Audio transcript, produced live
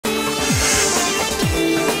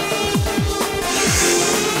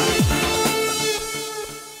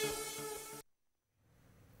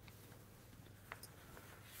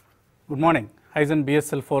Good morning. హైజన్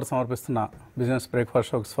BSL4 సమర్పిస్తున్న business breakfast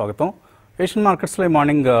షోకి స్వాగతం. ఏషియన్ మార్కెట్స్లో ఈ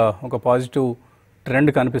మార్నింగ్ ఒక పాజిటివ్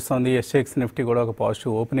ట్రెండ్ కనిపిస్తోంది. SX నిఫ్టీ కూడా ఒక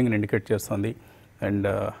పాజిటివ్ ఓపెనింగ్ని ఇండికేట్ చేస్తుంది. And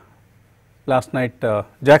last night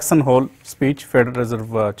Jackson whole speech, federal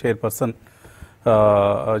reserve chairperson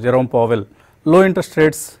Jerome Powell, లో interest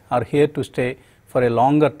rates are here to stay for a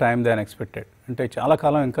longer time than expected. అంటే చాలా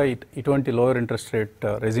కాలం ఇంకా ఇటువంటి లోయర్ ఇంట్రెస్ట్ రేట్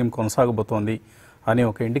రెజ్యూమ్ కొనసాగబోతోంది అని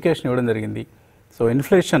ఒక ఇండికేషన్ ఇవ్వడం జరిగింది. సో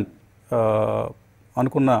ఇన్ఫ్లేషన్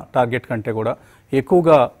అనుకున్న టార్గెట్ కంటే కూడా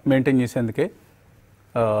ఎక్కువగా మెయింటైన్ చేసేందుకే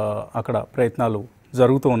అక్కడ ప్రయత్నాలు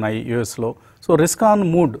జరుగుతూ ఉన్నాయి యుఎస్లో. So risk on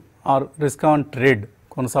mood or risk on trade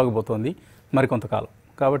కొనసాగబోతోంది మరికొంతకాలం.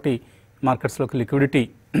 కాబట్టి మార్కెట్స్లోకి లిక్విడిటీ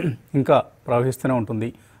ఇంకా ప్రవహిస్తూనే ఉంటుంది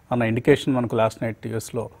అన్న ఇండికేషన్ మనకు లాస్ట్ నైట్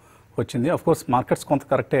యుఎస్లో వచ్చింది. అఫ్కోర్స్ మార్కెట్స్ కొంత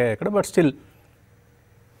కరెక్ట్ అయ్యాయి అక్కడ, బట్ స్టిల్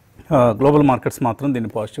గ్లోబల్ మార్కెట్స్ మాత్రం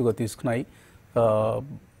దీన్ని పాజిటివ్గా తీసుకున్నాయి.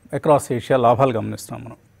 అక్రాస్ ఏషియా లాభాలు గమనిస్తున్నాం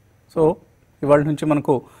మనం. సో ఇవాళ నుంచి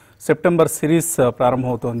మనకు September series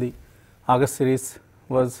ప్రారంభమవుతోంది. August series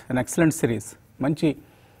was an excellent series. మంచి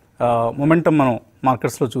మొమెంటం మనం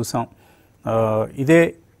మార్కెట్స్లో చూసాం. ఇదే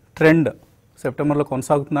ట్రెండ్ సెప్టెంబర్లో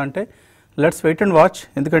కొనసాగుతుందా అంటే లెట్స్ వెయిట్ అండ్ వాచ్.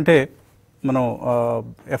 ఎందుకంటే మనం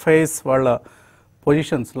FIIs వాళ్ళ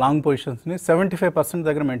పొజిషన్స్, లాంగ్ పొజిషన్స్ని 75%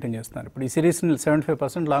 దగ్గర మెయింటైన్ చేస్తున్నారు. ఇప్పుడు ఈ సిరీస్ని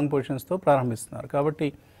 75% లాంగ్ పొజిషన్స్తో ప్రారంభిస్తున్నారు. కాబట్టి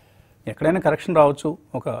ఎక్కడైనా కరెక్షన్ రావచ్చు,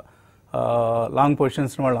 ఒక లాంగ్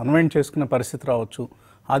పొజిషన్స్ని వాళ్ళు అన్వైండ్ చేసుకునే పరిస్థితి రావచ్చు.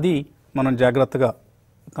 అది మనం జాగ్రత్తగా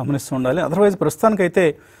గమనిస్తూ ఉండాలి. అదర్వైజ్ ప్రస్తుతానికైతే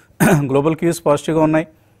గ్లోబల్ క్యూస్ పాజిటివ్గా ఉన్నాయి.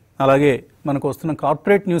 అలాగే మనకు వస్తున్న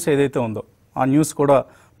కార్పొరేట్ న్యూస్ ఏదైతే ఉందో ఆ న్యూస్ కూడా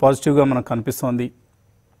పాజిటివ్గా మనకు కనిపిస్తోంది.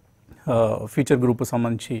 ఫ్యూచర్ గ్రూప్కి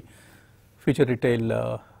సంబంధించి future retail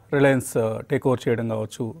Reliance take over చేయడం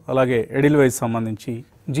కావచ్చు, అలాగే ఎడిల్వైజ్ సంబంధించి,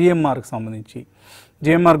 GMRకి సంబంధించి.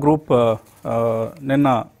 GMR గ్రూప్ నిన్న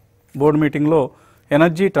బోర్డు మీటింగ్లో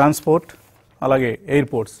ఎనర్జీ, ట్రాన్స్పోర్ట్, అలాగే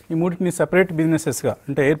ఎయిర్పోర్ట్స్, ఈ మూడింటిని సెపరేట్ బిజినెసెస్గా,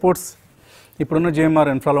 అంటే ఎయిర్పోర్ట్స్ ఇప్పుడున్న GMR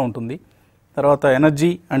ఇన్ఫ్రాలో ఉంటుంది, తర్వాత ఎనర్జీ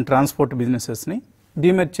అండ్ ట్రాన్స్పోర్ట్ బిజినెసెస్ని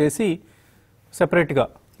డీమెర్జ్ చేసి సెపరేట్గా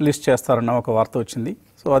లిస్ట్ చేస్తారన్న ఒక వార్త వచ్చింది.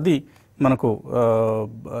 సో అది మనకు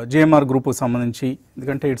GMR గ్రూప్కి సంబంధించి,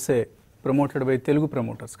 ఎందుకంటే it's a promoted by Telugu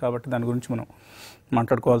promoters, కాబట్టి దాని గురించి మనం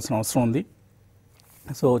మాట్లాడుకోవాల్సిన అవసరం ఉంది.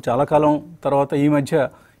 సో చాలా కాలం తర్వాత ఈ మధ్య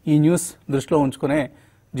ఈ న్యూస్ దృష్టిలో ఉంచుకునే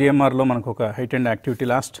GMRలో మనకు ఒక height and activity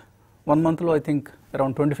last 1 monthలో I think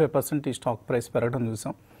around 25% ఈ స్టాక్ ప్రైస్ పెరగడం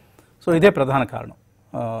చూసాం. సో ఇదే ప్రధాన కారణం.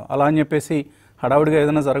 అలా అని చెప్పేసి హడావుడిగా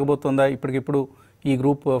ఏదైనా జరగబోతుందా, ఇప్పటికిప్పుడు ఈ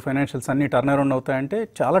గ్రూప్ ఫైనాన్షియల్స్ అన్నీ టర్న్ అరౌండ్ అవుతాయంటే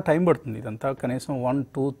చాలా టైం పడుతుంది. ఇదంతా కనీసం 1,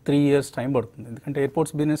 2, 3 years టైం పడుతుంది. ఎందుకంటే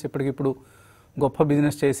ఎయిర్పోర్ట్స్ బిజినెస్ ఇప్పటికిప్పుడు గొప్ప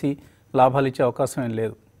బిజినెస్ చేసి లాభాలు ఇచ్చే అవకాశం ఏం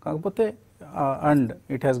లేదు. కాకపోతే and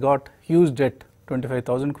it has got huge debt,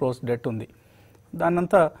 25,000 crores debt ఉంది.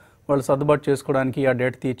 దాన్నంతా వాళ్ళు సర్దుబాటు చేసుకోవడానికి, ఆ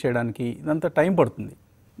డెట్ తీర్చేయడానికి ఇదంతా టైం పడుతుంది.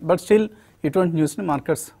 బట్ స్టిల్ ఇటువంటి న్యూస్ని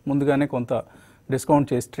మార్కెట్స్ ముందుగానే కొంత డిస్కౌంట్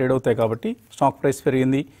చేసి ట్రేడ్ అవుతాయి. కాబట్టి స్టాక్ ప్రైస్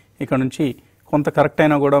పెరిగింది. ఇక్కడ నుంచి కొంత కరెక్ట్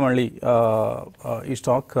అయినా కూడా మళ్ళీ ఈ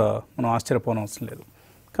స్టాక్ మనం ఆశ్చర్యపోనవసరం లేదు.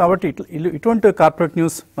 కాబట్టి ఇటువంటి కార్పొరేట్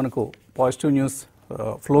న్యూస్, మనకు పాజిటివ్ న్యూస్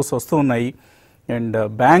ఫ్లోస్ వస్తూ ఉన్నాయి. అండ్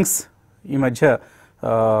బ్యాంక్స్ ఈ మధ్య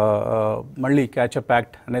మళ్ళీ క్యాచప్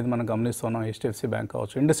యాక్ట్ అనేది మనం గమనిస్తున్నాం. HDFC బ్యాంక్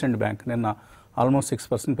కావచ్చు, ఇండస్ఇండ్ బ్యాంక్ నిన్న ఆల్మోస్ట్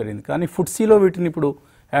 6% పెరిగింది. కానీ ఫుట్సీలో వీటిని ఇప్పుడు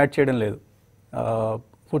యాడ్ చేయడం లేదు.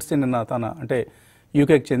 ఫుట్సీ నిన్న అంటే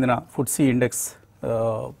యూకేకి చెందిన ఫుట్సీ ఇండెక్స్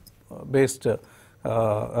బేస్డ్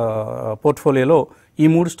పోర్ట్ఫోలియోలో ఈ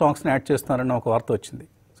 3 స్టాక్స్ని యాడ్ చేస్తున్నారన్న ఒక వార్త వచ్చింది.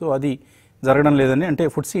 సో అది జరగడం లేదని, అంటే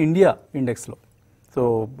ఫుట్సీ India ఇండెక్స్లో, so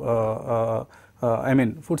I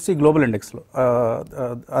mean ఫుట్సీ global ఇండెక్స్లో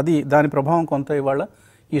అది దాని ప్రభావం కొంత ఇవాళ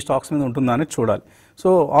ఈ స్టాక్స్ మీద ఉంటుందా అని చూడాలి. సో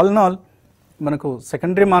ఆల్ ఇన్ ఆల్ మనకు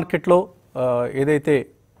సెకండరీ మార్కెట్లో ఏదైతే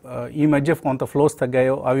ఈ మధ్య కొంత ఫ్లోస్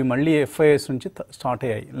తగ్గాయో అవి మళ్ళీ FIIs నుంచి స్టార్ట్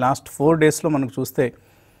అయ్యాయి. లాస్ట్ 4 daysలో మనకు చూస్తే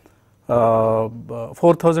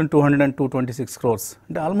 4,226 crores,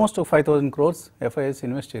 అంటే ఆల్మోస్ట్ 5,000 crores FIIs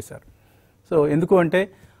ఇన్వెస్ట్ చేశారు. సో ఎందుకు అంటే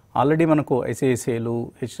ఆల్రెడీ మనకు ICICIలు,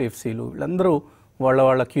 HDFCలు వీళ్ళందరూ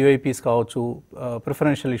వాళ్ళ QIPs కావచ్చు,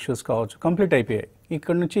 ప్రిఫరెన్షియల్ ఇష్యూస్ కావచ్చు, కంప్లీట్ అయిపోయాయి.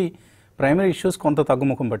 ఇక్కడ నుంచి ప్రైమరీ ఇష్యూస్ కొంత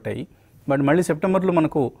తగ్గుముఖం పట్టాయి. బట్ మళ్ళీ సెప్టెంబర్లో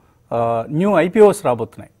మనకు న్యూ IPOs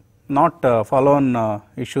రాబోతున్నాయి. Not follow on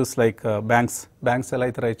issues like banks ఎలా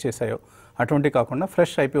అయితే రైజ్ చేశాయో అటువంటి కాకుండా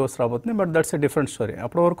ఫ్రెష్ IPOs రాబోతున్నాయి. But that's a different story.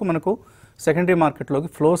 అప్పటి వరకు మనకు సెకండరీ మార్కెట్లోకి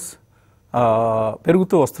ఫ్లోస్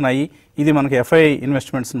పెరుగుతూ వస్తున్నాయి. ఇది మనకి FII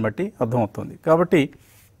ఇన్వెస్ట్మెంట్స్ని బట్టి అర్థమవుతుంది. కాబట్టి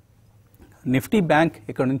నిఫ్టీ బ్యాంక్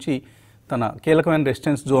ఇక్కడ నుంచి తన కీలకమైన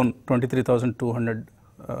రెసిస్టెన్స్ జోన్ 23,200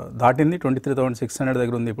 దాటింది. 23,600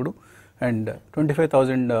 దగ్గర ఉంది ఇప్పుడు. అండ్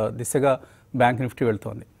 25,000 దిశగా బ్యాంక్ నిఫ్టీ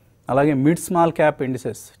వెళ్తోంది. అలాగే మిడ్ స్మాల్ క్యాప్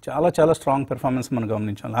ఇండిసెస్ చాలా స్ట్రాంగ్ పెర్ఫార్మెన్స్ మనం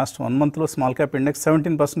గమనించాం. లాస్ట్ 1 monthలో స్మాల్ క్యాప్ ఇండెక్స్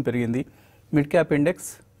 17% పెరిగింది, మిడ్ క్యాప్ ఇండెక్స్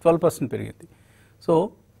 12% పెరిగింది. సో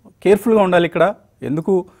కేర్ఫుల్గా ఉండాలి ఇక్కడ.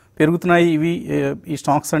 ఎందుకు పెరుగుతున్నాయి ఇవి ఈ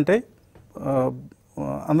స్టాక్స్ అంటే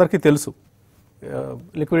అందరికీ తెలుసు,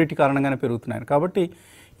 లిక్విడిటీ కారణంగానే పెరుగుతున్నాయి. కాబట్టి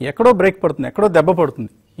ఎక్కడో బ్రేక్ పడుతుంది, ఎక్కడో దెబ్బ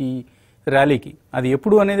పడుతుంది ఈ ర్యాలీకి. అది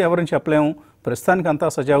ఎప్పుడు అనేది ఎవరిని చెప్పలేము. ప్రస్తుతానికి అంతా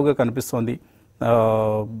సజావుగా కనిపిస్తోంది.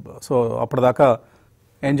 సో అప్పటిదాకా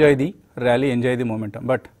enjoy the rally, enjoy the momentum.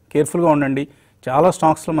 But కేర్ఫుల్గా ఉండండి. చాలా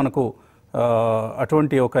స్టాక్స్లో మనకు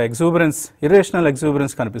అటువంటి ఒక ఇర్రేషనల్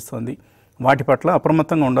ఎగ్జూబరెన్స్ కనిపిస్తుంది. వాటి పట్ల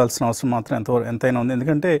అప్రమత్తంగా ఉండాల్సిన అవసరం మాత్రం ఎంతైనా ఉంది.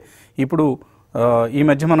 ఎందుకంటే ఇప్పుడు ఈ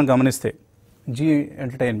మధ్య మనం గమనిస్తే జీ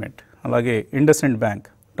ఎంటర్టైన్మెంట్, అలాగే IndusInd bank,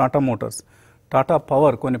 Tata Motors, Tata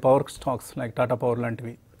power, కొన్ని power stocks like Tata power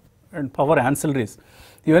లాంటివి అండ్ పవర్ యాన్సిలరీస్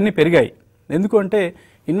ఇవన్నీ పెరిగాయి. ఎందుకంటే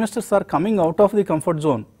investors are coming out of the comfort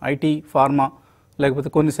zone. IT, pharma, లేకపోతే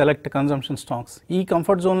కొన్ని సెలెక్ట్ కన్జంప్షన్ స్టాక్స్ ఈ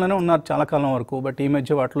కంఫర్ట్ జోన్లోనే ఉన్నారు చాలా కాలం వరకు. బట్ ఈ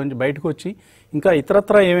మధ్య వాటిలోంచి బయటకు వచ్చి ఇంకా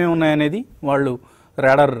ఇతరత్ర ఏమేమి ఉన్నాయనేది వాళ్ళు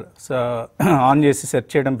రాడార్ ఆన్ చేసి సెర్చ్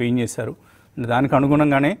చేయడం బిగిన్ చేశారు. దానికి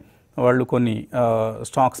అనుగుణంగానే వాళ్ళు కొన్ని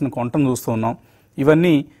స్టాక్స్ని కొనటం చూస్తూ ఉన్నాం.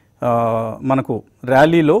 ఇవన్నీ మనకు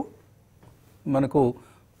ర్యాలీలో మనకు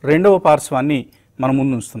రెండవ పార్శ్వాన్ని మన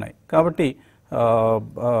ముందు ఉంచుతున్నాయి. కాబట్టి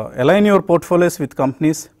align your portfolios with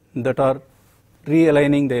companies that are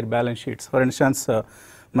రీఅలైనింగ్ there balance sheets. For instance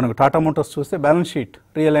మనకు టాటా మోటార్స్ చూస్తే బ్యాలెన్స్ షీట్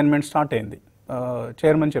రీఅలైన్మెంట్ స్టార్ట్ అయింది.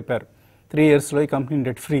 చైర్మన్ చెప్పారు 3 yearsలో ఈ కంపెనీని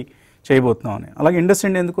డెట్ ఫ్రీ చేయబోతున్నాం అని. అలాగే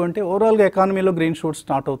ఇండస్ఇండ్ ఎందుకు అంటే ఓవరాల్గా ఎకానమీలో గ్రీన్ షూట్స్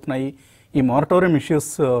స్టార్ట్ అవుతున్నాయి, ఈ మారటోరియం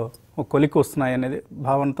ఇష్యూస్ కొలిక్కి వస్తున్నాయి అనేది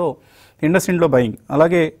భావనతో ఇండస్ఇండ్లో బయింగ్.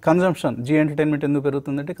 అలాగే కన్జంప్షన్, జీ ఎంటర్టైన్మెంట్ ఎందుకు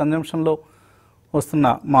పెరుగుతుందంటే కన్జంప్షన్లో వస్తున్న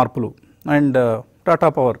మార్పులు అండ్ టాటా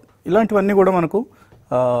పవర్, ఇలాంటివన్నీ కూడా మనకు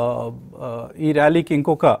ఈ ర్యాలీకి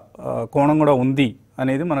ఇంకొక కోణం కూడా ఉంది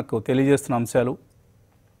అనేది మనకు తెలియజేస్తున్న అంశాలు.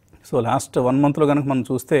 సో లాస్ట్ 1 monthలో కనుక మనం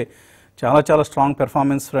చూస్తే చాలా strong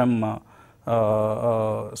performance from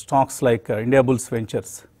stocks like India bulls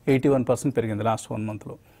ventures 81% పెరిగింది లాస్ట్ 1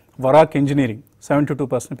 monthలో. వరాక్ ఇంజనీరింగ్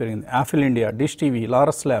 72% పెరిగింది. Affle India, dish TV,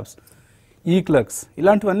 Laurus labs, ఈక్లక్స్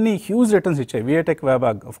ఇలాంటివన్నీ హ్యూజ్ రిటర్న్స్ ఇచ్చాయి. విఏటెక్,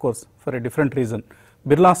 వేబాగ్ of course for a different reason,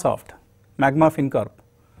 Birla soft, magma Fincorp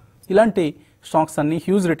ఇలాంటి స్టాక్స్ అన్నీ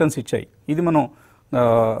హ్యూజ్ రిటర్న్స్ ఇచ్చాయి. ఇది మనం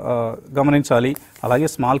గమనించాలి. అలాగే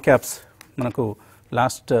స్మాల్ క్యాప్స్ మనకు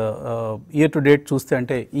లాస్ట్ ఇయర్ టు డేట్ చూస్తే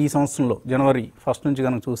అంటే ఈ సంవత్సరంలో January 1st నుంచి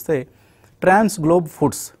కనుక చూస్తే ట్రాన్స్ గ్లోబ్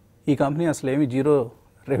ఫుడ్స్ ఈ కంపెనీ అసలు ఏమి జీరో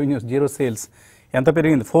రెవెన్యూస్, జీరో సేల్స్, ఎంత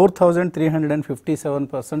పెరిగింది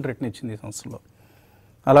 4357% రిటర్న్ ఇచ్చింది ఈ సంవత్సరంలో.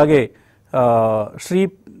 అలాగే శ్రీ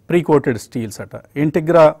ప్రీ కోటెడ్ స్టీల్స్ అట,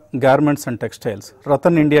 ఇంటిగ్రా garments and textiles,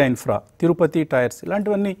 Ratan India infra, Tirupati tyres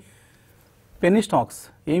ఇలాంటివన్నీ పెన్నీ స్టాక్స్,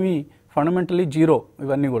 ఏమీ ఫండమెంటలీ జీరో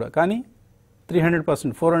ఇవన్నీ కూడా, కానీ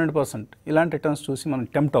 300%, 400% ఇలాంటి రిటర్న్స్ చూసి మనం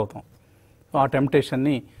టెంప్ట్ అవుతాం. ఆ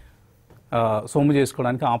టెంప్టేషన్ని సొమ్ము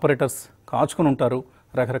చేసుకోవడానికి ఆపరేటర్స్ కాచుకొని ఉంటారు.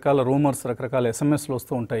 రకరకాల రూమర్స్, రకరకాల ఎస్ఎంఎస్లు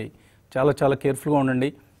వస్తూ ఉంటాయి. చాలా కేర్ఫుల్గా ఉండండి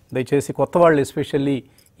దయచేసి. కొత్త వాళ్ళు ఎస్పెషల్లీ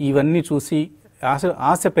ఇవన్నీ చూసి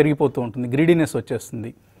ఆశ పెరిగిపోతూ ఉంటుంది, గ్రీడీనెస్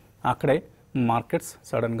వచ్చేస్తుంది. అక్కడే మార్కెట్స్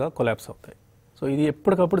సడన్గా కొలాప్స్ అవుతాయి. సో ఇది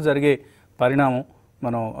ఎప్పటికప్పుడు జరిగే పరిణామం.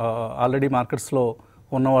 మనం ఆల్రెడీ మార్కెట్స్లో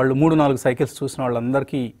ఉన్నవాళ్ళు 3-4 సైకిల్స్ చూసిన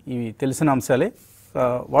వాళ్ళందరికీ ఇవి తెలిసిన అంశాలే.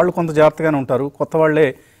 వాళ్ళు కొంత జాగ్రత్తగానే ఉంటారు, కొత్త వాళ్ళే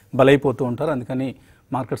బలైపోతూ ఉంటారు. అందుకని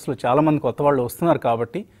మార్కెట్స్లో చాలామంది కొత్త వాళ్ళు వస్తున్నారు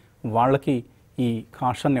కాబట్టి వాళ్ళకి ఈ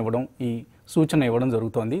కాషన్ ఇవ్వడం, ఈ సూచన ఇవ్వడం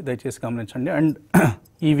జరుగుతోంది. దయచేసి గమనించండి. అండ్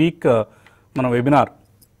ఈ వీక్ మన వెబినార్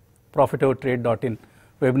profitovertrade.in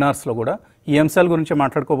వెబినార్స్లో కూడా ఈ అంశాల గురించి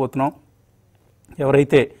మాట్లాడుకోబోతున్నాం.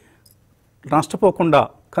 ఎవరైతే నష్టపోకుండా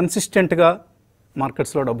కన్సిస్టెంట్గా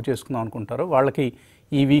మార్కెట్స్లో డబ్బు చేసుకుందాం అనుకుంటారో వాళ్ళకి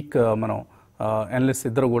ఈ వీక్ మనం అనలిస్ట్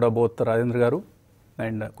ఇద్దరు కూడా, బోత్ రాజేంద్ర గారు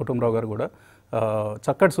అండ్ కుటుంబరావు గారు కూడా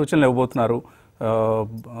చక్కటి సూచనలు ఇవ్వబోతున్నారు.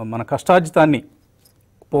 మన కష్టార్జితాన్ని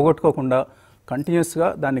పోగొట్టుకోకుండా కంటిన్యూస్గా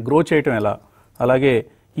దాన్ని గ్రో చేయటం ఎలా, అలాగే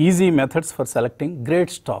easy methods for selecting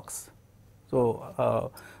great stocks. So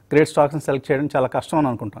great స్టాక్స్ని select చేయడం చాలా కష్టం అని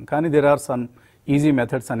అనుకుంటాం, కానీ there are some easy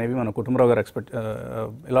methods అనేవి మన కుటుంబరావు గారు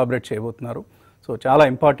ఎలాబరేట్ చేయబోతున్నారు. సో చాలా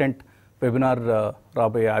ఇంపార్టెంట్ వెబినార్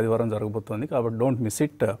రాబోయే ఆదివారం జరగబోతోంది కాబట్టి డోంట్ మిస్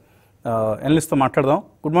ఇట్. ఎనలిస్ట్తో మాట్లాడదాం.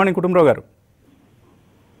 గుడ్ మార్నింగ్ కుటుంబరావు గారు.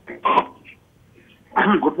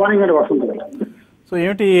 గుడ్ మార్నింగ్ అండి వసంత్ గారు. సో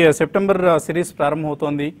ఏమిటి సెప్టెంబర్ సిరీస్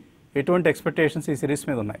ప్రారంభమవుతోంది, ఎటువంటి ఎక్స్పెక్టేషన్స్ ఈ సిరీస్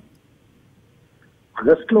మీద ఉన్నాయి?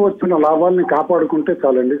 ఆగస్టులో వచ్చిన లాభాలని కాపాడుకుంటే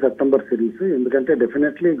చాలండి సెప్టెంబర్ సిరీస్. ఎందుకంటే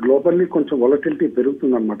డెఫినెట్లీ గ్లోబల్లీ కొంచెం వొలటిలిటీ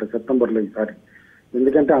పెరుగుతుంది అనమాట సెప్టెంబర్లో ఈసారి.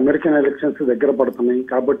 ఎందుకంటే అమెరికన్ ఎలక్షన్స్ దగ్గర పడుతున్నాయి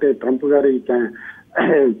కాబట్టి ట్రంప్ గారి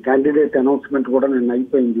క్యాండిడేట్ అనౌన్స్మెంట్ కూడా నిన్న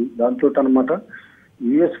అయిపోయింది. దాంతో అనమాట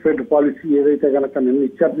యుఎస్ ఫెడ్ పాలసీ ఏదైతే కనుక నిన్న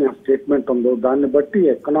ఇచ్చారు స్టేట్మెంట్ ఉందో దాన్ని బట్టి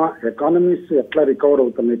ఎకానమీస్ ఎట్లా రికవర్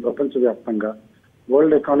అవుతున్నాయి ప్రపంచవ్యాప్తంగా,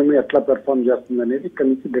 వరల్డ్ ఎకానమీ ఎట్లా పెర్ఫార్మ్ చేస్తుంది అనేది ఇక్కడ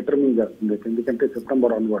నుంచి డిటర్మిన్ చేస్తుంది. ఎందుకంటే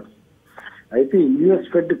సెప్టెంబర్ ఆన్వర్డ్స్ అయితే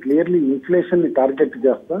యుఎస్ ఫెడ్ క్లియర్లీ ఇన్ఫ్లేషన్ ని టార్గెట్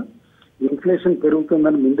చేస్తా, ఇన్ఫ్లేషన్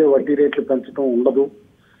పెరుగుతుందని ముందే వడ్డీ రేట్లు పెంచడం ఉండదు,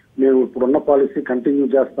 మేము ఇప్పుడున్న పాలసీ కంటిన్యూ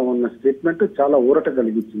చేస్తామన్న స్టేట్మెంట్ చాలా ఊరట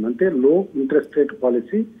కలిగించింది. అంటే లో interest rate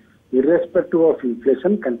policy irrespective of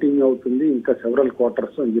inflation continue అవుతుంది ఇంకా సెవరల్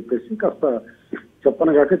క్వార్టర్స్ అని చెప్పేసి కాస్త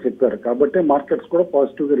చెప్పనగాక చెప్పారు. కాబట్టి మార్కెట్స్ కూడా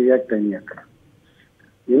పాజిటివ్ గా రియాక్ట్ అయినాయి అక్కడ.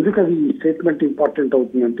 ఎందుకు అది ఈ స్టేట్మెంట్ ఇంపార్టెంట్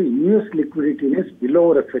అవుతుందంటే US లిక్విడిటీనే spill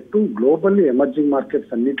over effect globally emerging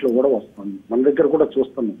markets అన్నింటిలో కూడా వస్తుంది. మన దగ్గర కూడా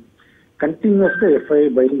చూస్తున్నాం కంటిన్యూస్ గా ఎఫ్ఐఐ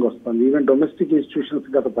బయింగ్ వస్తుంది. ఈవెన్ డొమెస్టిక్ ఇన్స్టిట్యూషన్స్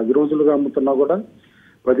గత 10 రోజులుగా అమ్ముతున్నా కూడా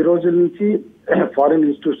 10 రోజుల నుంచి ఫారిన్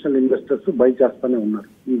ఇన్స్టిట్యూషనల్ ఇన్వెస్టర్స్ బై చేస్తూనే ఉన్నారు.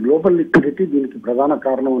 ఈ గ్లోబల్ లిక్విడిటీ దీనికి ప్రధాన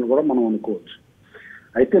కారణం అని కూడా మనం అనుకోవచ్చు.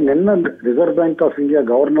 అయితే నిన్న reserve bank of India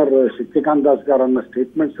governor Shaktikant Das గారు అన్న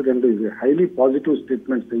స్టేట్మెంట్స్ రెండు హైలీ పాజిటివ్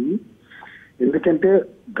స్టేట్మెంట్స్ అయ్యి, ఎందుకంటే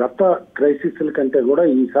గత క్రైసిస్ల కంటే కూడా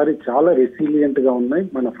ఈసారి చాలా రెసిలియంట్ గా ఉన్నాయి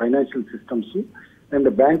మన ఫైనాన్షియల్ సిస్టమ్స్ అండ్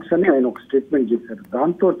బ్యాంక్స్ అని ఆయన ఒక స్టేట్మెంట్ చేశారు.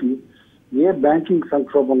 దాంతో ఏ బ్యాంకింగ్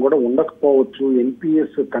సంక్షోభం కూడా ఉండకపోవచ్చు,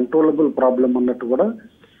 ఎన్పిఎస్ కంట్రోలబుల్ ప్రాబ్లం అన్నట్టు కూడా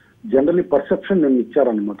జనరలీ పర్సెప్షన్ నేను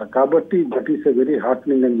ఇచ్చారనమాట. కాబట్టి that is a very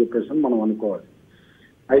heartening అని చెప్పేసి మనం అనుకోవాలి.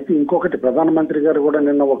 అయితే ఇంకొకటి ప్రధానమంత్రి గారు కూడా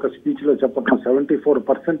నిన్న ఒక స్పీచ్ లో చెప్పడం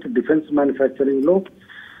 74% డిఫెన్స్ మ్యానుఫ్యాక్చరింగ్ లో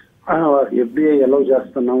ఎఫ్డిఐ అలౌ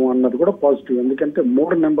చేస్తున్నాము అన్నది కూడా పాజిటివ్. ఎందుకంటే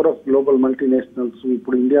more number of global multinationals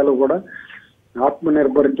ఇప్పుడు ఇండియాలో కూడా ఆత్మ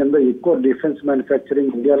నిర్భర్ కింద ఎక్కువ డిఫెన్స్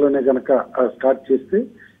మ్యానుఫ్యాక్చరింగ్ ఇండియాలోనే కనుక స్టార్ట్ చేస్తే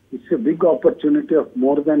it's a big opportunity of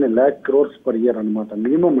more than 1 lakh crores per year అనమాట.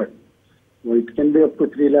 Minimum it can be up to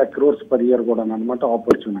 3 lakh crores per year కూడా అనమాట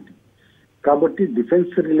ఆపర్చునిటీ. కాబట్టి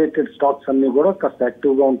డిఫెన్స్ రిలేటెడ్ స్టాక్స్ అన్ని కూడా కాస్త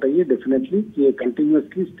యాక్టివ్ గా ఉంటాయి. డెఫినెట్లీ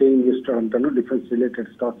కంటిన్యూస్లీ స్టే ఇన్వెస్టెడ్ అంటాను defence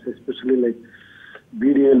related stocks, especially like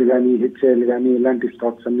BDL కానీ హెచ్ఏఎల్ కానీ ఇలాంటి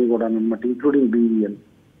స్టాక్స్ అన్ని కూడా అనమాట, ఇంక్లూడింగ్ బీఈఎల్.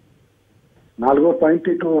 4వ పాయింట్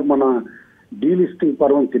ఇటు మన డీలిస్టింగ్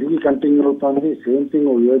పర్వం తిరిగి కంటిన్యూ అవుతుంది. సేమ్ థింగ్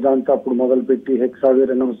వేదాంత అప్పుడు మొదలుపెట్టి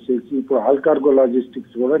హెక్సావేర్ అనౌన్స్ చేసి ఇప్పుడు ఆల్ కార్గో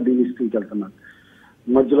లాజిస్టిక్స్ కూడా డీలిస్టింగ్కి వెళ్తున్నారు.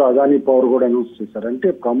 మధ్యలో అదానీ పవర్ కూడా అనౌన్స్ చేశారు. అంటే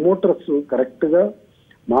ప్రమోటర్స్ కరెక్ట్ గా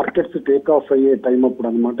మార్కెట్స్ టేక్ ఆఫ్ అయ్యే టైం అప్పుడు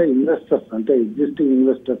అనమాట ఇన్వెస్టర్స్ అంటే ఎగ్జిస్టింగ్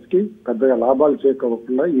ఇన్వెస్టర్స్ కి పెద్దగా లాభాలు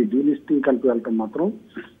చేకూరకుండా ఈ డీలిస్టింగ్ కంటూ వెళ్ళటం మాత్రం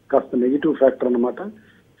కాస్త నెగిటివ్ ఫ్యాక్టర్ అనమాట.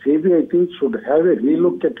 సేబీ I think should have a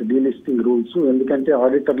relook at delisting rules. ఎందుకంటే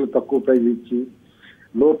ఆడిటర్లు తక్కువ ప్రైజ్ ఇచ్చి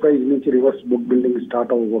లో ప్రైజ్ నుంచి రివర్స్ బుక్ బిల్డింగ్ స్టార్ట్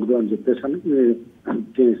అవ్వకూడదు అని చెప్పేసి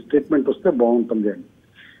స్టేట్మెంట్ వస్తే బాగుంటుంది అని.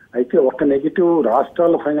 అయితే ఒక నెగిటివ్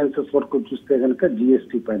రాష్ట్రాల ఫైనాన్సెస్ వరకు చూస్తే కనుక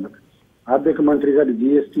జిఎస్టీ పైన ఆర్థిక మంత్రి గారు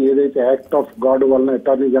జిఎస్టీ ఏదైతే యాక్ట్ ఆఫ్ గాడ్ వలన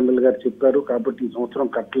అటార్నీ జనరల్ గారు చెప్పారు కాబట్టి ఈ సంవత్సరం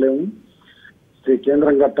కట్టలేము,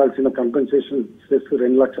 కేంద్రం కట్టాల్సిన కంపెన్సేషన్ సెస్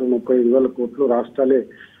 2,35,000 కోట్లు రాష్ట్రాలే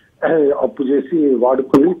అప్పు చేసి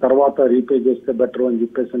వాడుకుని తర్వాత రీపే చేస్తే బెటర్ అని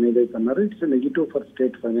చెప్పేసి ఏదైతే అన్నారు. It's negative for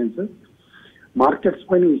state finances. Markets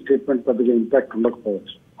పైన ఈ స్టేట్మెంట్ పెద్దగా ఇంపాక్ట్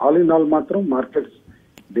ఉండకపోవచ్చు. ఆల్ ఇన్ ఆల్ మాత్రం మార్కెట్స్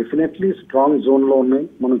డెఫినెట్లీ స్ట్రాంగ్ జోన్ లో ఉన్నాయి.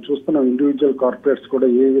 మనం చూస్తున్నాం ఇండివిజువల్ కార్పొరేట్స్ కూడా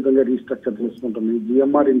ఏ విధంగా రీస్ట్రక్చర్ చేసుకుంటున్నాయి.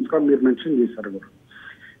 జిఎంఆర్ ఇన్ఫ్రా మీరు మెన్షన్ చేశారు కూడా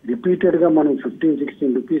రిపీటెడ్ గా మనం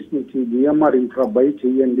 15-16 రూపీస్ నుంచి జిఎంఆర్ ఇన్ఫ్రా బై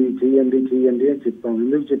చెయ్యండి అని చెప్పాం.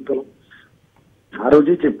 ఎందుకు చెప్పాం? ఆ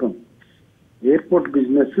రోజే చెప్పాం ఎయిర్పోర్ట్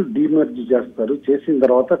బిజినెస్ డీమర్జ్ చేస్తారు, చేసిన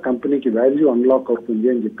తర్వాత కంపెనీకి వాల్యూ అన్లాక్ అవుతుంది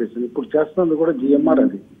అని చెప్పేసి. ఇప్పుడు చేస్తున్నది కూడా జిఎంఆర్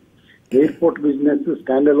అది. ఎయిర్పోర్ట్ బిజినెస్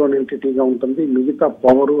స్టాండ్ అలోన్ ఎంటిటీగా ఉంటుంది, మిగతా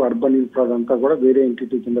పవర్ అర్బన్ ఇన్ఫ్రా అంతా కూడా వేరే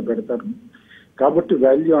ఎంటిటీ కింద పెడతారు. కాబట్టి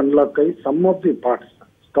వాల్యూ అన్లాక్ అయ్యి some of the parts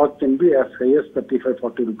stock can be as high as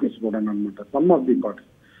 35-40 rupees కూడా అనమాట. సమ్ ఆఫ్ ది పార్ట్స్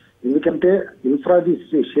ఎందుకంటే ఇన్ఫ్రాది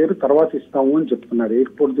షేర్ తర్వాత ఇస్తాము అని చెప్తున్నారు.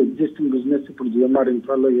 ఎయిర్పోర్ట్ ఎగ్జిస్టింగ్ బిజినెస్ ఇప్పుడు జిఎంఆర్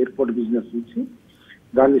ఇన్ఫ్రాలో ఎయిర్పోర్ట్ బిజినెస్ నుంచి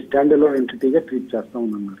దాన్ని స్టాండ్ అలోన్ ఎంటిటీగా ట్రీట్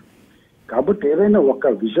చేస్తామన్నారు. కాబట్టి ఏదైనా ఒక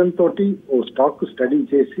విజన్ తోటి ఓ స్టాక్ స్టడీ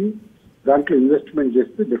చేసి దాంట్లో ఇన్వెస్ట్మెంట్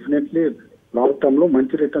చేస్తే డెఫినెట్లీ లాంగ్ టర్మ్ లో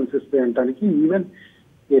మంచి రిటర్న్స్ ఇస్తాయి అంటానికి even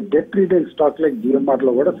a debt రీడెడ్ stock like GMR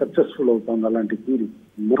లో కూడా సక్సెస్ఫుల్ అవుతుంది అలాంటి theory.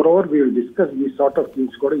 More over we will discuss ఈ సార్ట్ ఆఫ్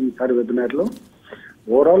థింగ్స్ కూడా ఈసారి వెబినార్ లో.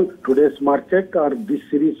 Overall today's market are this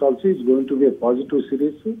series also is going to be A positive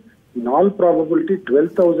series. In all probability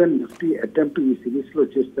 12,000 Nifty attempt ఈ series లో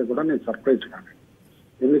చేస్తే కూడా నేను సర్ప్రైజ్ కాను.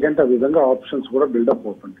 ఎందుకంటే ఆ విధంగా ఆప్షన్స్ కూడా బిల్డప్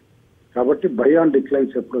అవుతుంది. కాబట్టి బై ఆన్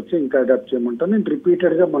డిక్లైన్స్ ఎప్పుడు వచ్చి ఇంకా అడాప్ట్ చేయమంటాను. నేను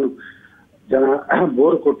రిపీటెడ్ గా మనం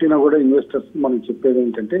బోర్ కొట్టినా కూడా ఇన్వెస్టర్స్ మనం చెప్పేది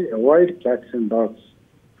ఏంటంటే avoid cats and dogs.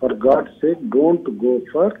 For God sake don't go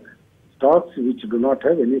for stocks which do not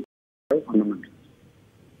have any fundamentals.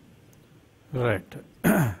 Right.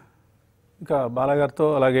 ఇంకా బాలాగారితో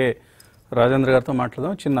అలాగే రాజేంద్ర గారితో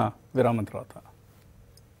మాట్లాడదాం చిన్న విరామం తర్వాత.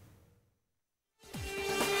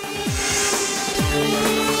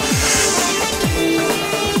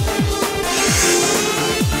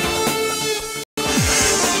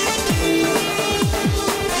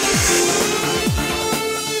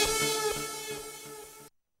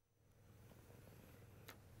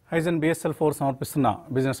 హైజన్ BSL4 సమర్పిస్తున్న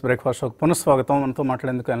బిజినెస్ బ్రేక్ఫాస్ట్ షోకి పునఃస్వాగతం. మనతో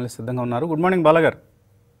మాట్లాడేందుకు అనలిస్ట్ సిద్ధంగా ఉన్నారు. Good morning బాలగారు.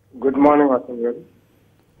 Good morning Vasant గారు.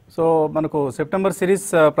 సో మనకు సెప్టెంబర్ సిరీస్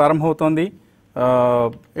ప్రారంభమవుతోంది.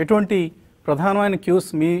 ఎటువంటి ప్రధానమైన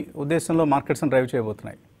క్యూస్ మీ ఉద్దేశంలో మార్కెట్స్ డ్రైవ్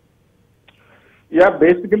చేయబోతున్నాయి?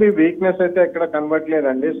 బేసికలీ వీక్నెస్ అయితే ఎక్కడ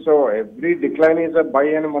కనబడలేదండి. So every decline is a by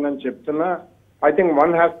అని మనం చెప్తున్నా. I think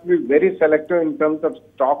one has to be very selective in terms of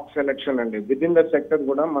stock selection అండి. విత్ ఇన్ ద సెక్టర్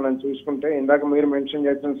కూడా మనం చూసుకుంటే ఇందాక మీరు మెన్షన్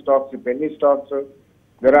చేసిన stocks, Penney stocks,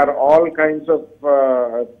 there are all kinds of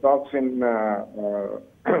stocks in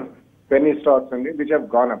Penney stocks అండి which have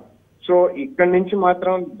gone up. So ఇక్కడ నుంచి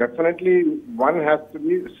మాత్రం definitely one has to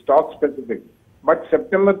be stock specific. But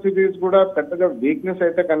September series కూడా పెద్దగా వీక్నెస్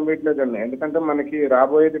అయితే కనిపించలేదండి. ఎందుకంటే మనకి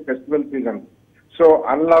రాబోయేది festival season. So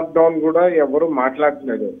unlock down కూడా ఎవరు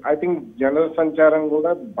మాట్లాడలేదు. ఐ థింక్ జనరల్ సంచారం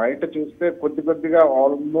కూడా బయట చూస్తే కొద్దిగా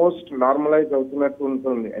ఆల్మోస్ట్ నార్మలైజ్ అవుతున్నట్టు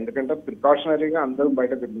ఉంటుంది. ఎందుకంటే ప్రికాషనరీగా అందరూ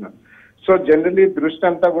బయట తిరుగుతున్నారు. సో జనరలీ దృష్టి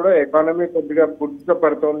అంతా కూడా ఎకానమీ కొద్దిగా పుట్టుగా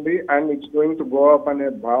పడుతుంది and it's going to go up అనే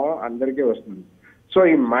భావం అందరికీ వస్తుంది. సో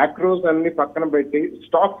ఈ మ్యాక్రోస్ అన్ని పక్కన పెట్టి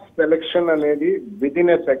స్టాక్ సెలెక్షన్ అనేది with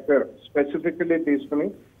in a sector specifically తీసుకుని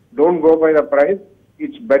don't go by the price,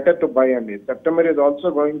 it's better to buy అండి. September is also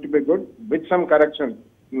going to be good with some correction.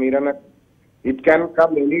 మీరన్న it can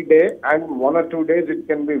come any day and 1 or 2 days it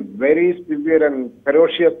can be very severe and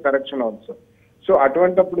ferocious correction also. So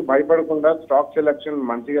అటువంటిప్పుడు భయపడకుండా stock selection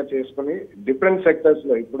మంచిగా చేసుకుని different sectors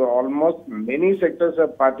లో ఇప్పుడు almost many sectors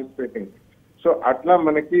are participating. So అట్లా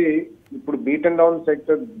మనకి ఇప్పుడు beat and down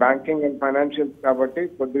sector banking and financials కాబట్టి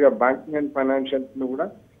కొద్దిగా బ్యాంకింగ్ అండ్ ఫైనాన్షియల్స్ లో కూడా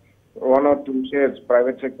 1 or 2 shares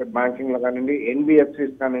private sector banking లో కానివ్వండి,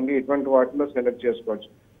 NBFCs కానివ్వండి, ఇటువంటి వాటిలో సెలెక్ట్ చేసుకోవచ్చు.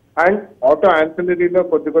 అండ్ ఆటో యాన్సిలరీలో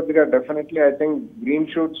కొద్దిగా definitely I think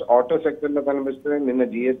green shoots auto sector లో కనిపిస్తుంది. నిన్న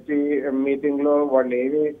GST మీటింగ్ లో వాళ్ళు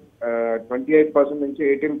ఏమి 28% నుంచి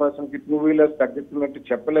 18% కి 2 wheelers తగ్గిస్తున్నట్టు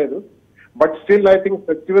చెప్పలేదు. But still I think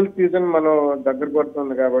festival season మనం దగ్గర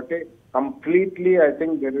పడుతుంది కాబట్టి completely I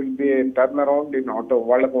think there will be turn around in auto.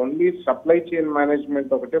 వాళ్ళకి ఓన్లీ సప్లై చైన్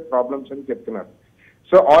మేనేజ్మెంట్ ఒకటే ప్రాబ్లమ్స్ అని చెప్తున్నారు.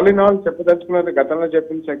 సో ఆల్ ఇన్ ఆల్ చెప్పదలుచుకున్నది గతంలో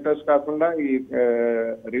చెప్పిన సెక్టర్స్ కాకుండా ఈ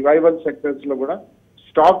రివైవల్ సెక్టర్స్ లో కూడా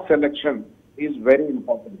stock selection is very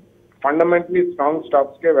important. Fundamentally strong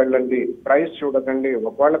stocks కే వెళ్ళండి, ప్రైస్ చూడకండి.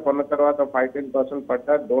 ఒకవేళ కొన్న తర్వాత 5-10%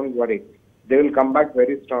 పడ్డా don't worry, they will come back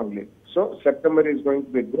very strongly. So September is going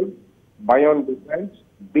to be good. Buy on defense,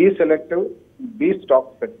 be selective, be stock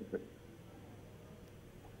specific.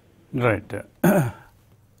 Right.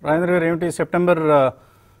 Rajendra గారు, ఏమిటి September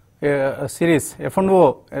series F&O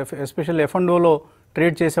especially F&Oలో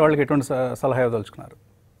trade చేసే వాళ్ళకి ఎటువంటి సలహా ఇవ్వదలుచుకున్నారు?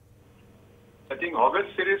 ఐ థింక్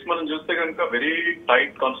ఆగస్ట్ సిరీస్ మనం చూస్తే కనుక very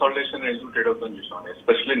tight consolidation trade అవుతుందని చూసాం.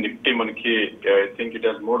 ఎస్పెషల్లీ నిఫ్టీ మనకి I think it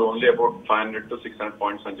has moved only about 500 to 600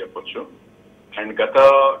 points అని చెప్పొచ్చు. అండ్ గత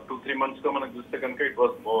 2-3 months గా మనం చూస్తే కనుక ఇట్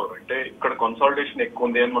వాస్ మోర్, అంటే ఇక్కడ కన్సాలిడేషన్ ఎక్కువ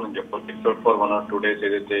ఉంది అని మనం చెప్పొచ్చు. ఎక్సెప్ట్ ఫర్ 1 or 2 days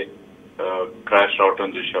ఏదైతే క్రాష్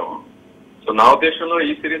రావటం చూసాము. సో నా ఉద్దేశంలో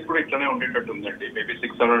ఈ సిరీస్ కూడా ఇట్లానే ఉండేటట్టు ఉందండి. మేబీ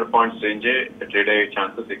 600 points రేంజే ట్రేడ్ అయ్యే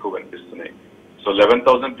ఛాన్సెస్ ఎక్కువ కనిపిస్తున్నాయి. సో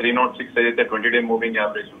 11,306 ఏదైతే 20-day మూవింగ్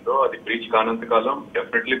యావరేజ్ ఉందో అది బ్రీచ్ కానంత కాలం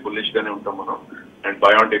డెఫినెట్లీ బుల్లిష్ గానే ఉంటాం మనం. అండ్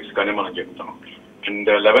బై ఆన్ డిప్స్ గానే మనం చెప్తాం. అండ్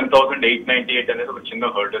 11,898 అనేది ఒక చిన్న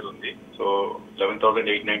హర్డల్ ఉంది. సో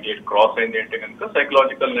 11,898 క్రాస్ అయింది అంటే కనుక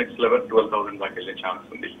సైకలాజికల్ నెక్స్ట్ లెవెల్ 12,000 దాకా వెళ్ళే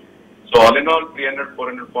ఛాన్స్ ఉంది. So all in all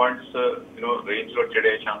 300-400 points range లో ట్రేడ్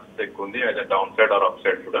అయ్యే ఛాన్సెస్ ఎక్కువ ఉంది, అయితే down side are up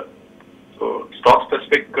side కూడా. So stock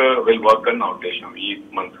specific will work అని నా ఉద్దేశం ఈ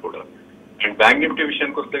మంత్ కూడా. అండ్ బ్యాంక్ నిఫ్టీ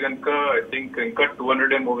విషయానికి వస్తే కనుక ఐ థింక్ ఇంకా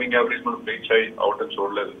 200-day మూవింగ్ యావరేజ్ మనం బ్రీచ్ అయ్యి అవుట్ అని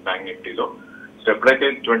చూడలేదు బ్యాంక్ నిఫ్టీలో. సో ఎప్పుడైతే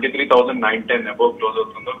 23,910 అబౌవ్ క్లోజ్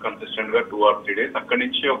అవుతుందో కన్సిస్టెంట్ గా 2 or 3 days అక్కడి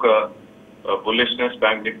నుంచి ఒక బుల్లిష్నెస్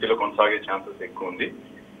బ్యాంక్ నిఫ్టీలో కొనసాగే ఛాన్సెస్ ఎక్కువ ఉంది.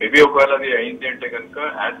 మేబీ ఒకవేళ అది అయింది అంటే కనుక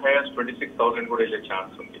యాజ్ హై యాజ్ 26,000 కూడా వెళ్ళే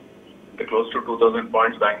ఛాన్స్ ఉంది. అంటే close to 2,000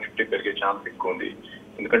 points bank Nifty పెరిగే ఛాన్స్ ఎక్కువ ఉంది.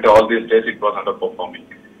 ఎందుకంటే all these days it was under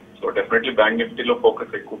performing. So definitely bank నిఫ్టీలో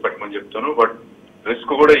ఫోకస్ ఎక్కువ పెట్టమని చెప్తాను. బట్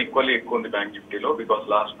రిస్క్ కూడా ఈక్వల్లీ ఎక్కువ ఉంది బ్యాంక్ నిఫ్టీలో, బికాస్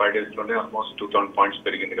లాస్ట్ 5 days లోనే ఆల్మోస్ట్ 2,000 points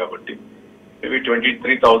పెరిగింది కాబట్టి మేబీ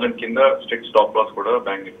 23,000 కింద స్ట్రిక్ట్ స్టాప్ లాస్ కూడా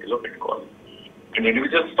బ్యాంక్ నిఫ్టీలో పెట్టుకోవాలి. అండ్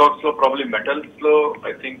ఇండివిజువల్ స్టాక్స్ లో ప్రాబ్లీ మెటల్స్ లో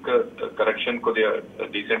ఐ థింక్ కరెక్షన్ కొద్దిగా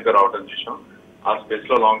డీసెంట్ గా రావడం చూసాం. ఆ స్పేస్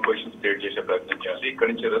లో లాంగ్ పొజిషన్స్ క్రియేట్ చేసే ప్రయత్నం చేయాలి. ఇక్కడ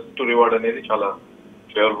నుంచి రిస్క్ టు రివార్డ్ అనేది చాలా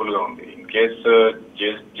ఫేవరబుల్ గా ఉంది. ఇన్ కేస్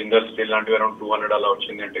జిందల్ స్టీల్ లాంటివి అరౌండ్ 200 అలా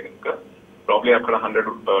వచ్చింది అంటే కనుక ప్రాబ్లీ అక్కడ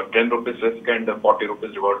 10 rupees risk and 40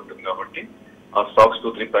 rupees reward ఉంటుంది కాబట్టి ఆ స్టాక్స్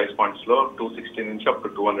 2-3 ప్రైస్ పాయింట్స్ లో 260 నుంచి అప్ టు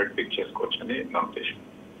 200 పిక్ చేసుకోవచ్చు అని నా ఉద్దేశం.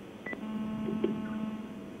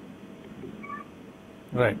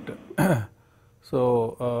 రైట్. సో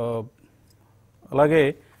అలాగే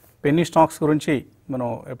పెన్నీ స్టాక్స్ గురించి మనం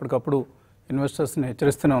ఎప్పటికప్పుడు ఇన్వెస్టర్స్ని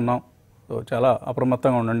హెచ్చరిస్తూనే ఉన్నాం. సో చాలా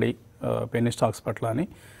అప్రమత్తంగా ఉండండి పెన్నీ స్టాక్స్ పట్ల అని.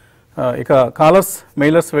 ఇక కాలర్స్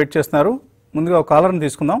మెయిలర్స్ వెయిట్ చేస్తున్నారు. ముందుగా ఒక కాలర్ని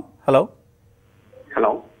తీసుకుందాం. హలో.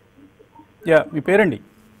 హలో. మీ పేరండి?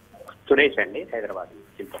 సురేష్ అండి, హైదరాబాద్.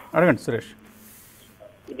 అడగండి సురేష్.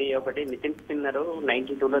 ఇది ఒకటి నితిన్ స్పిన్నర్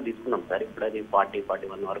 92లో తీసుకున్నాం సార్. ఇప్పుడు అది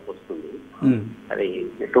 40-41 వరకు వస్తుంది. అది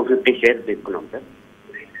 250 షేర్స్ తీసుకున్నాం సార్.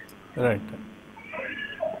 రైట్.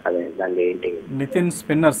 అదే దాని ఏంటి నితిన్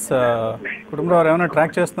స్పిన్నర్స్ కుటుంబంలో ఏమైనా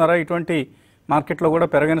ట్రాక్ చేస్తున్నారా? ఇటువంటి మార్కెట్లో కూడా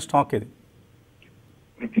పెరగని స్టాక్ ఇది.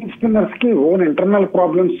 నితిన్ స్పిన్నర్స్ కి ఓన్ ఇంటర్నల్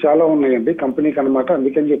ప్రాబ్లమ్స్ చాలా ఉన్నాయండి కంపెనీకి అనమాట.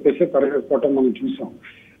 అందుకని చెప్పేసి పెరగకపోవటం మనం చూసాం.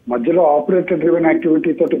 మధ్యలో ఆపరేటర్ డ్రివెన్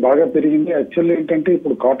యాక్టివిటీ తోటి బాగా పెరిగింది. యాక్చువల్లీ ఏంటంటే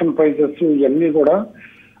ఇప్పుడు కాటన్ ప్రైజెస్ ఇవన్నీ కూడా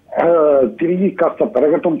తిరిగి కాస్త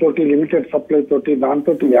పెరగటం తోటి, లిమిటెడ్ సప్లై తోటి,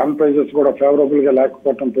 దాంతో యాన్ ప్రైజెస్ కూడా ఫేవరబుల్ గా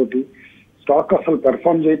లేకపోవటం తోటి స్టాక్ అసలు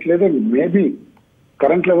పెర్ఫార్మ్ చేయట్లేదు. మేబీ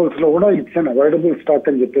కరెంట్ లెవెల్స్ లో కూడా ఇట్స్ అన్ అవైడబుల్ స్టాక్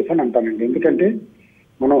అని చెప్పేసి అని అంటానండి. ఎందుకంటే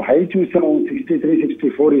మనం హై చూసాం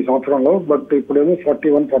 63-64 ఈ సంవత్సరంలో, బట్ ఇప్పుడేమో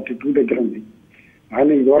 41-42 దగ్గర ఉంది. ఆయన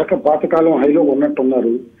ఇదివరకు పాతకాలం హైలో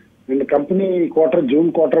ఉన్నట్టున్నారు. అండ్ కంపెనీ జూన్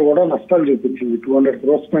క్వార్టర్ కూడా నష్టాలు చూపించింది. 200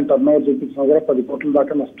 crores టర్న్ ఓవర్ చూపించినా కూడా 10 కోట్ల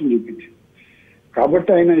దాకా నష్టం చూపించింది. కాబట్టి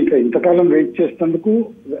ఆయన ఇక ఇంతకాలం వెయిట్ చేసేందుకు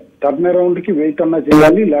టర్న్ అరౌండ్ కి వెయిట్ అన్నా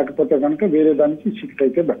చేయాలి, లేకపోతే కనుక వేరే దానికి షిఫ్ట్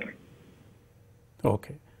అయితే better.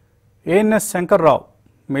 Okay. ANS Shankarrao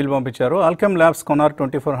mail పంపించారు. ఆల్కెమ్ ల్యాబ్స్ కొన్నారు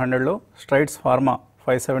 2400లో, స్ట్రైట్స్ ఫార్మా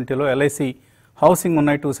 570లో, ఎల్ఐసి హౌసింగ్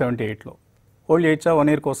ఉన్నాయి 278లో. హోల్డ్ చేయొచ్చా 1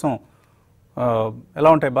 year కోసం?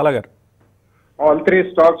 ఎలా ఉంటాయి బాలాగారు? All 3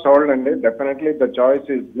 stocks hold అండి. Definitely the choice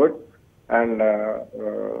is good and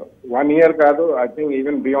 1 year కాదు, I think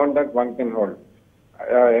even beyond that one can hold.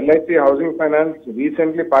 LIC housing finance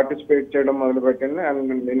recently participate చేయడం మొదలుపెట్టింది.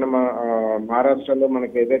 అండ్ నిన్న మహారాష్ట్రలో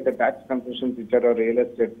మనకి ఏదైతే ట్యాక్స్ కన్సెషన్స్ ఇచ్చారో రియల్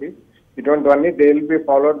ఎస్టేట్ కి, ఇటువంటివన్నీ they will be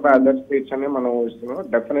followed by other states అని మనం ఊహిస్తున్నాం.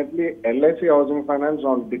 Definitely LIC housing finance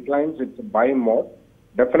on declines, it's by more.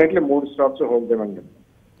 Definitely 3 stocks hold చేయమని చెప్తాం.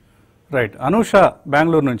 రైట్. అనూష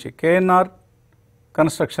బెంగళూరు నుంచి, కేఎన్ఆర్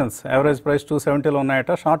కన్స్ట్రక్షన్స్ యావరేజ్ ప్రైస్ 270లో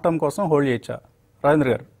ఉన్నాయట, షార్ట్ టర్మ్ కోసం హోల్డ్ చేయొచ్చా? రాజేంద్ర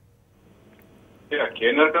గారు.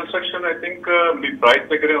 KNR construction I think me price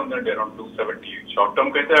దగ్గరే ఉందండి, అరౌండ్ 270. షార్ట్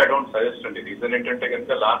టర్మ్ కి అయితే ఐ డోంట్ సజెస్ట్ అండి. రీజన్ ఏంటంటే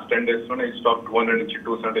కనుక లాస్ట్ 10 days లోనే ఈ స్టాక్ 200 నుంచి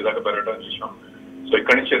 270 దాకా పెరగడం చూసాం. సో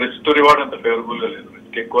ఇక్కడ నుంచి రిస్క్ టు రివార్డ్ అంత ఫేవరబుల్ గా లేదు,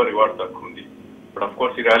 రిస్క్ ఎక్కువ, రివార్డ్ తక్కువ ఉంది. బట్ అఫ్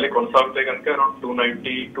కోర్స్ ఈ ర్యాలీ కొనసాగితే కనుక అరౌండ్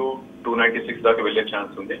 290 to 296 దాకా వెళ్లే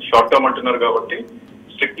ఛాన్స్ ఉంది. షార్ట్ టర్మ్ అంటున్నారు కాబట్టి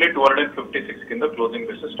స్ట్రిక్ట్లీ 256 కింద క్లోజింగ్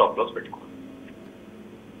బేసిస్ స్టాప్ లాస్ పెట్టుకోండి.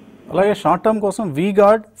 అలాగే షార్ట్ టర్మ్ కోసం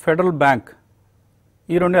వీగార్డ్, ఫెడరల్ బ్యాంక్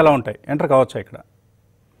ఈ 2 ఎలా ఉంటాయి? ఎంటర్ కావచ్చా ఇక్కడ?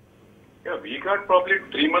 వీగార్డ్ ప్రాబ్లీ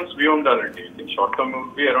 3 months వ్యూ ఉండాలండి. Short term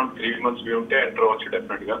be around 3 months view ఉంటే ఎంటర్ అవ్వచ్చు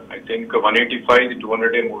డెఫినెట్ గా. ఐ థింక్ 185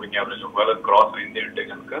 200 మూవింగ్ యావరేజ్ ఒకవేళ క్రాస్ అయింది అంటే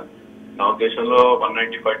కనుక నా ఉద్దేశంలో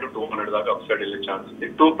 195 to 200 దాకా అప్ సైడ్ వెళ్ళే ఛాన్స్ ఉంది.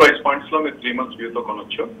 2 price points లో మీరు 3 months వ్యూ తో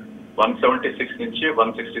కొనొచ్చు. 176 నుంచి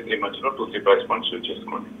 163 మధ్యలో 2-3 price points యూజ్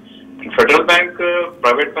చేసుకోండి. Federal bank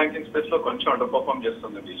private banking space లో కొంచెం అండర్ పర్ఫార్మ్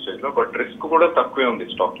చేస్తుంది ఈ స్టేజ్ లో, బట్ రిస్క్ కూడా తక్కువే ఉంది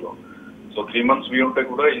స్టాక్ లో. సో 3 months వ్యూ ఉంటే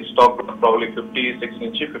కూడా ఈ స్టాక్ ప్రాబ్లీ 56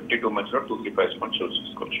 నుంచి 52 మధ్యలో 2-3 price points యూజ్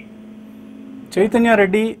చేసుకోవచ్చు. చైతన్య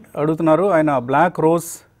రెడ్డి అడుగుతున్నారు, ఆయన బ్లాక్ రోజ్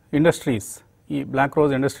ఇండస్ట్రీస్, ఈ black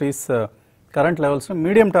rose industries current levels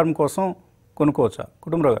medium term కోసం కొనుక్కోవచ్చా?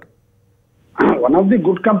 కుటుంబరావు గారు. One of the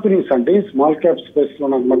good companies అండి స్మాల్ క్యాప్ స్పేస్ లో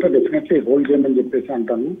అనమాట. డెఫినెట్లీ హోల్డ్ చేయమని చెప్పేసి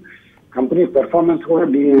అంటాను. కంపెనీ పెర్ఫార్మెన్స్ కూడా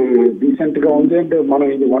డీసెంట్ గా ఉంది. అండ్ మనం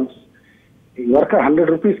ఇది వన్స్ వరకు 100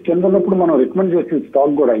 rupees కింద ఉన్నప్పుడు మనం రికమెండ్ చేసిన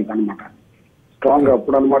స్టాక్ కూడా ఇది అనమాట. స్ట్రాంగ్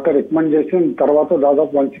అప్పుడు అనమాట రికమెండ్ చేసిన తర్వాత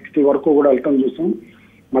దాదాపు 160 వరకు కూడా వెళ్ళటం చూసాం.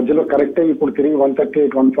 మధ్యలో కరెక్ట్ అయ్యి ఇప్పుడు తిరిగి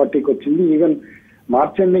 138, 140కి వచ్చింది. Even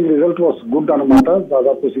March ending result was good అనమాట.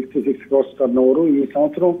 దాదాపు 66 crores టర్న్ ఓవర్ ఈ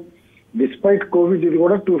సంవత్సరం. డిస్పైట్ కోవిడ్ ఇది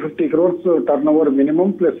కూడా 250 crores turn over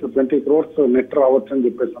minimum plus 20 crores net రావచ్చు అని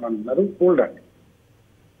చెప్పేసి అంటున్నారు. హోల్డ్ అండి.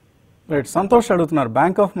 రైట్. సంతోష్ అడుగుతున్నారు,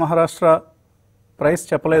 బ్యాంక్ ఆఫ్ మహారాష్ట్ర ప్రైస్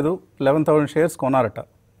చెప్పలేదు, 11,000 shares కొనారట,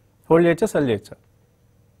 హోల్డ్ చేయొచ్చా సెల్ చేయొచ్చా?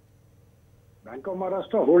 బ్యాంక్ ఆఫ్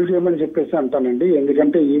మహారాష్ట్ర హోల్డ్ చేయమని చెప్పేసి అంటానండి.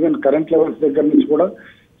 ఎందుకంటే ఈవెన్ కరెంట్ లెవెల్స్ దగ్గర నుంచి కూడా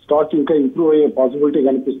స్టాక్ ఇంకా ఇంప్రూవ్ అయ్యే పాసిబిలిటీ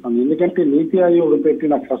కనిపిస్తుంది. ఎందుకంటే నీతి ఆయోగ్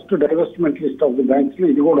పెట్టిన first divestment list of the banks లో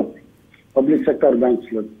ఇది కూడా ఉంది, పబ్లిక్ సెక్టర్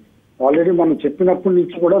బ్యాంక్స్ లో. ఆల్రెడీ మనం చెప్పినప్పటి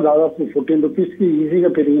నుంచి కూడా దాదాపు 14 rupees కి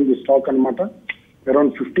ఈజీగా పెరిగింది స్టాక్ అనమాట.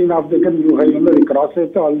 అరౌండ్ 15 దగ్గర న్యూ హై ఉంది. అది క్రాస్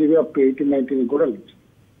అయితే all the way up to 18-19 కూడా లేదు.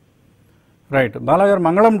 రైట్. బాలాగారు,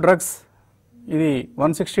 మంగళం డ్రగ్స్ ఇది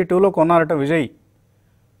 162లో కొన్నారట విజయ్,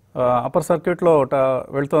 అప్పర్ సర్క్యూట్లో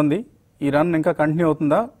వెళ్తోంది. ఈ రన్ ఇంకా కంటిన్యూ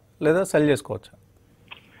అవుతుందా లేదా సెల్ చేసుకోవచ్చా?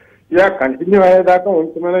 కంటిన్యూ అయ్యేదాకా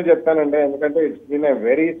ఉంటుందనే చెప్తానండి. ఎందుకంటే it's been a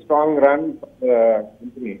very strong run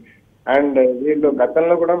company. And వీళ్ళు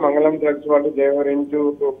గతంలో కూడా మంగళం డ్రగ్స్ వాళ్ళు జయవరించు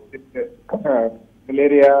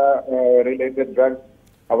మలేరియా రిలేటెడ్ డ్రగ్స్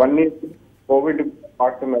అవన్నీ కోవిడ్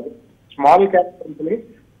పాడుతున్నారు. Small cap company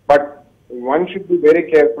but one should be very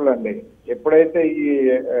careful అండి. ఎప్పుడైతే ఈ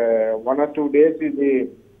 1 or 2 days ఇది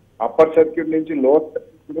అప్పర్ సర్క్యూట్ నుంచి లోవర్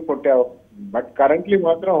సర్క్యూట్ కొట్టే, బట్ కరెంట్లీ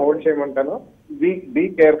మాత్రం hold చేయమంటాను. Be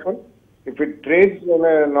careful. If it trades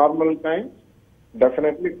normal time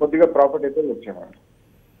definitely కొద్దిగా ప్రాఫిట్ అయితే వచ్చేవాళ్ళు.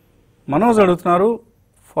 మనోజ్ అడుగుతున్నారు,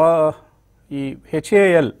 ఈ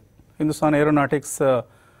HAL Hindustan aeronautics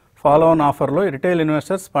follow on ఆఫర్లో రిటైల్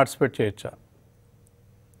ఇన్వెస్టర్స్ పార్టిసిపేట్ చేయొచ్చా?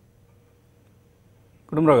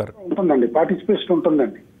 కుటుంబరావు గారు. ఉంటుందండి, పార్టిసిపేషన్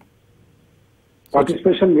ఉంటుందండి.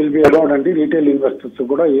 పార్టిసిపేషన్ విల్ బి అలౌడ్ అండి. రీటైల్ ఇన్వెస్టర్స్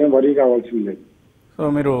కూడా ఏం వరీ కావాల్సింది లేదు. సో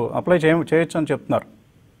మీరు అప్లై చేయొచ్చు అని చెప్తున్నారు.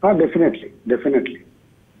 డెఫినెట్లీ.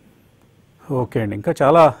 ఓకే అండి, ఇంకా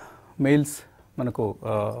చాలా మెయిల్స్ మనకు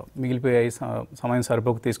మిగిలిపోయాయి, సమయం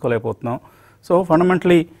సరిపోక తీసుకోలేకపోతున్నాం. So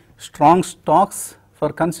fundamentally strong stocks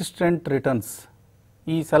for consistent returns,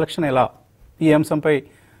 ఈ సెలక్షన్ ఎలా, ఈ అంశంపై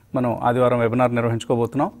మనం ఆదివారం వెబినార్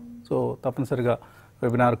నిర్వహించుకోబోతున్నాం. సో తప్పనిసరిగా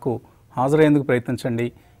వెబినార్కు హాజరయ్యేందుకు ప్రయత్నించండి.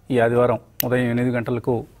 ఈ ఆదివారం ఉదయం 8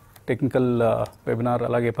 గంటలకు టెక్నికల్ వెబినార్,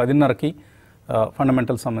 అలాగే 10:30కి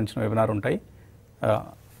ఫండమెంటల్స్ సంబంధించిన వెబినార్ ఉంటాయి.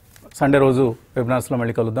 సండే రోజు వెబినార్స్లో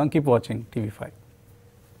మళ్ళీ కలుద్దాం. Keep watching TV5.